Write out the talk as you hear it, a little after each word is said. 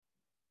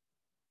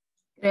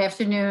Good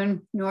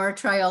afternoon, Nora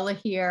Triola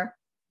here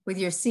with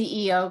your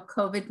CEO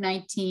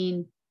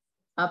COVID-19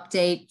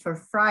 update for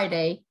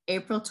Friday,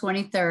 April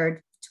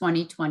 23rd,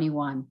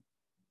 2021.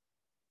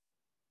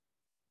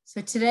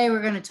 So today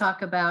we're going to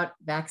talk about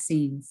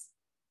vaccines.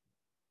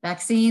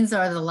 Vaccines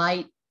are the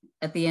light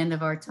at the end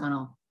of our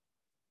tunnel,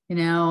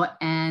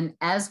 and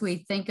as we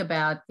think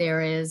about, there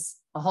is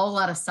a whole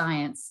lot of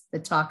science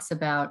that talks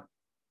about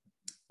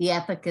the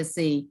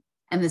efficacy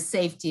and the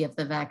safety of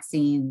the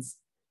vaccines.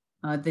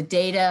 The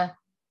data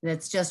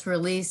that's just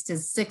released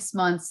is 6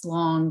 months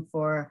long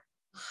for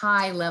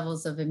high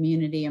levels of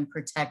immunity and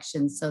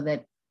protection so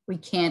that we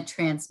can't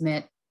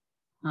transmit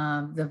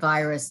the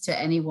virus to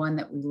anyone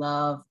that we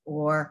love,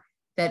 or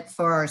that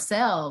for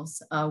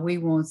ourselves, we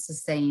won't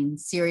sustain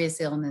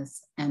serious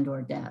illness and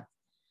or death.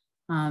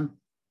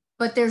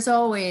 But there's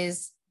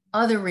always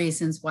other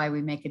reasons why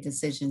we make a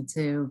decision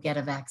to get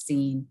a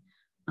vaccine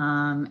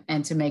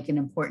and to make an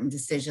important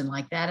decision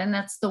like that. And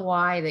that's the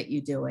why that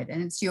you do it.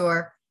 And it's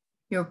your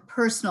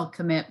personal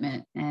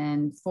commitment.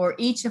 And for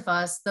each of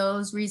us,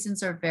 those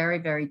reasons are very,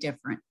 very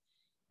different.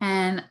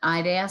 And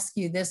I'd ask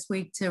you this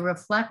week to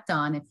reflect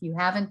on, if you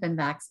haven't been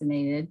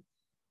vaccinated,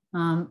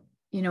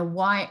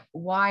 why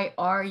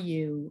are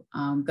you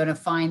going to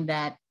find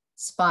that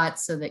spot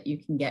so that you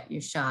can get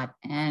your shot?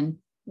 And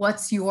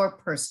what's your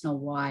personal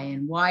why?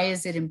 And why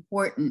is it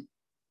important,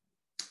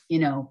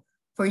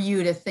 for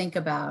you to think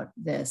about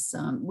this?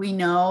 We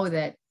know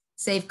that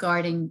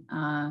safeguarding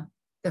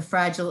the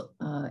fragile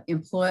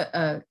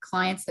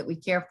clients that we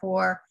care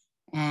for,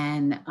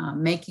 and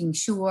making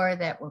sure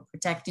that we're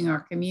protecting our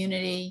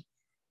community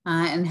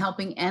and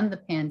helping end the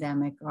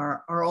pandemic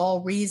are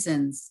all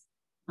reasons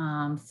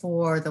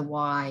for the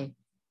why.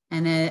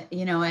 And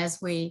as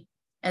we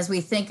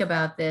think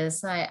about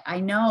this, I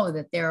know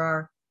that there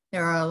are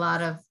a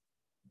lot of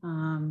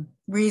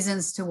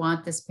reasons to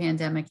want this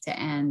pandemic to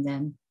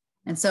end.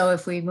 And so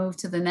if we move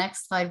to the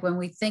next slide, when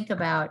we think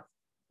about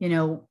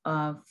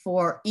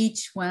for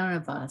each one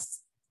of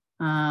us,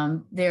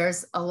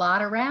 there's a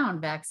lot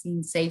around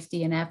vaccine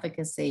safety and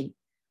efficacy.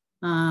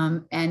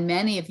 And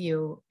many of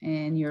you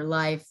in your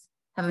life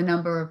have a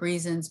number of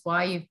reasons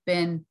why you've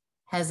been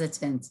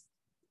hesitant.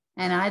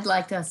 And I'd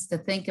like us to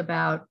think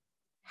about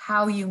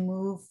how you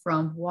move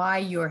from why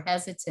you're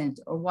hesitant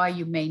or why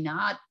you may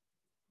not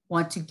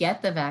want to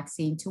get the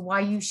vaccine to why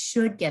you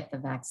should get the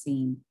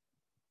vaccine.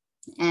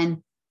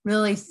 And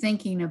really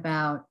thinking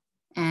about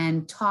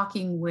and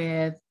talking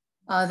with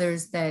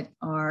others that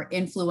are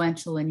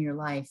influential in your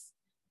life,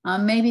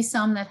 maybe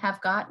some that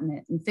have gotten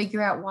it, and figure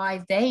out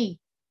why they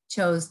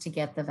chose to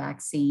get the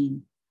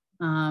vaccine.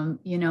 I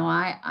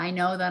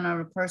know that on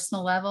a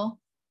personal level,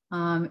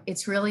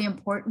 it's really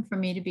important for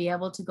me to be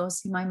able to go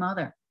see my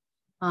mother.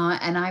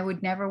 And I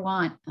would never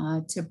want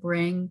to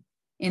bring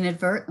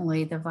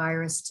inadvertently the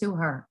virus to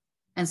her.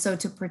 And so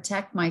to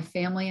protect my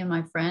family and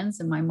my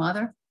friends and my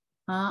mother,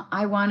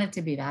 I wanted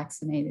to be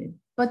vaccinated.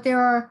 But there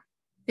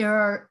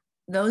are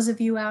those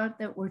of you out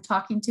that we're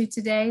talking to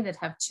today that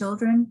have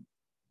children.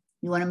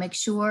 You want to make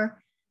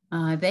sure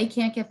they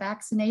can't get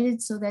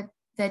vaccinated, so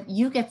that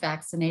you get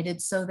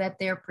vaccinated so that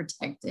they're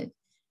protected.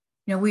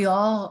 We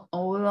all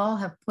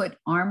have put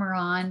armor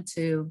on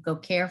to go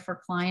care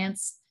for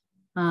clients,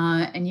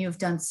 and you've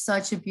done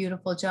such a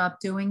beautiful job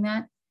doing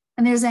that.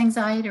 And there's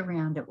anxiety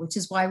around it, which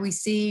is why we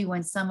see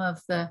when some of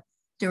the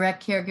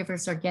direct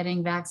caregivers are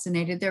getting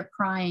vaccinated, they're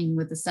crying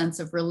with a sense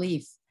of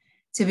relief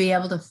to be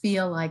able to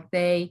feel like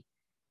they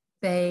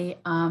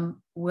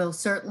will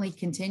certainly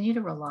continue to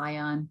rely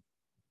on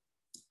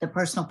the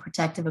personal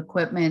protective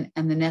equipment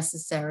and the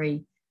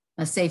necessary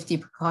safety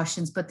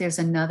precautions, but there's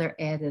another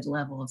added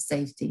level of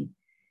safety.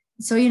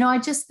 So, I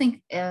just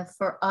think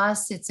for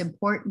us, it's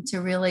important to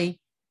really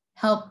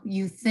help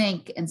you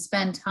think and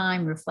spend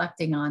time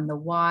reflecting on the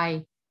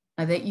why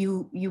that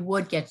you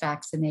would get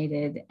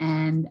vaccinated.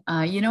 And,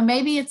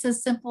 maybe it's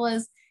as simple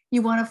as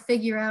you want to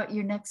figure out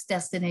your next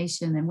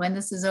destination, and when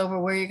this is over,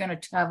 where you're going to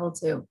travel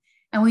to.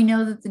 And we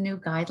know that the new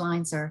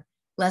guidelines are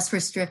less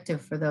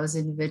restrictive for those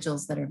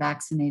individuals that are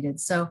vaccinated.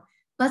 So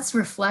let's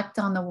reflect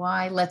on the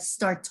why. Let's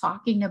start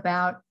talking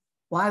about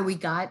why we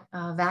got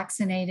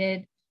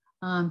vaccinated,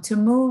 to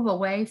move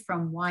away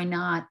from why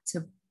not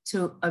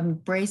to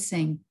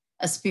embracing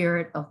a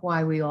spirit of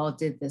why we all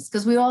did this,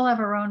 because we all have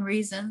our own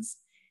reasons,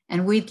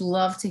 and we'd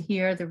love to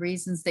hear the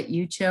reasons that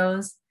you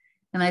chose.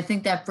 And I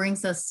think that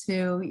brings us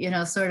to,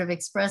 sort of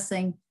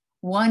expressing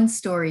one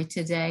story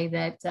today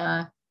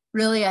that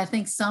really, I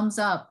think, sums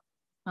up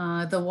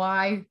the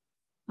why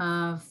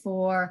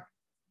for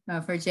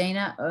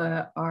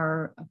Jana,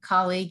 our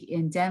colleague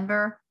in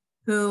Denver,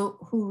 who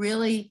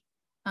really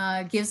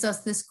gives us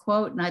this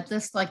quote. And I'd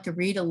just like to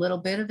read a little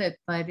bit of it,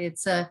 but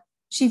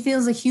she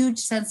feels a huge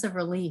sense of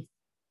relief.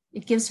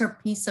 It gives her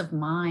peace of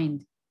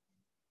mind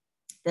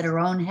that her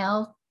own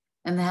health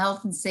and the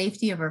health and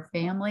safety of her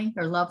family,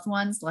 her loved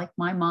ones, like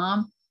my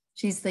mom,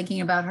 she's thinking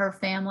about her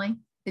family,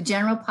 the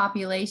general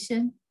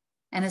population,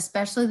 and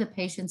especially the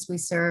patients we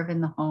serve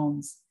in the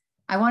homes.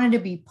 I wanted to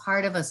be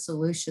part of a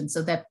solution,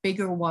 so that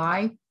bigger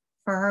why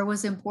for her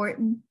was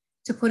important.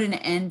 to put an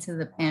end to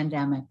the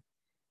pandemic.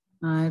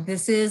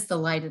 This is the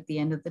light at the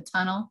end of the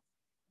tunnel.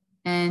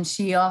 And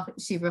she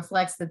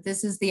reflects that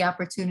this is the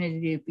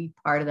opportunity to be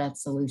part of that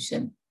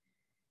solution.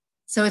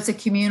 So it's a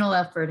communal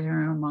effort in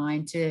her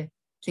mind to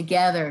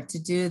together to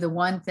do the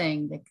one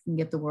thing that can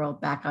get the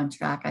world back on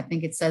track. I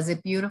think it says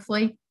it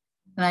beautifully.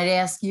 And I'd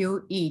ask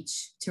you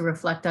each to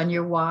reflect on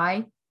your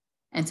why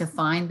and to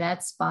find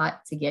that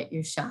spot to get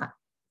your shot.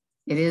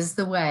 It is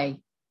the way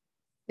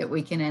that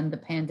we can end the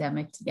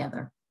pandemic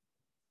together.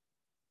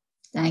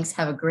 Thanks.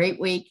 Have a great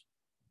week.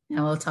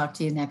 And we'll talk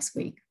to you next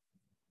week.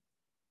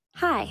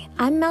 Hi,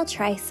 I'm Mel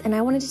Trice, and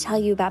I wanted to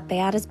tell you about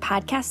Beata's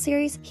podcast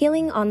series,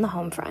 Healing on the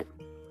Homefront.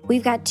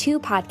 We've got 2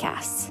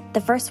 podcasts.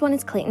 The first one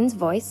is Clayton's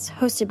Voice,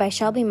 hosted by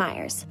Shelby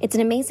Myers. It's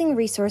an amazing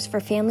resource for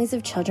families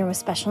of children with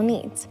special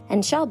needs.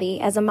 And Shelby,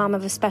 as a mom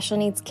of a special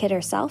needs kid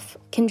herself,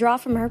 can draw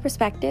from her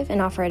perspective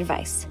and offer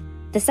advice.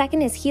 The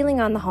second is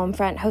Healing on the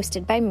Homefront,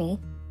 hosted by me.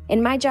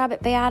 In my job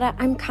at Beata,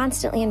 I'm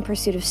constantly in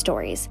pursuit of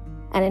stories.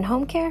 And in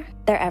home care,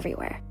 they're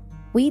everywhere.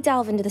 We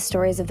delve into the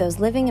stories of those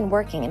living and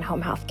working in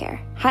home healthcare,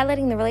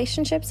 highlighting the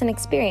relationships and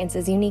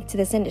experiences unique to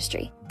this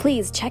industry.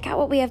 Please check out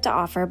what we have to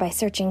offer by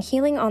searching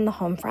Healing on the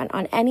Homefront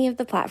on any of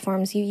the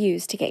platforms you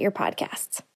use to get your podcasts.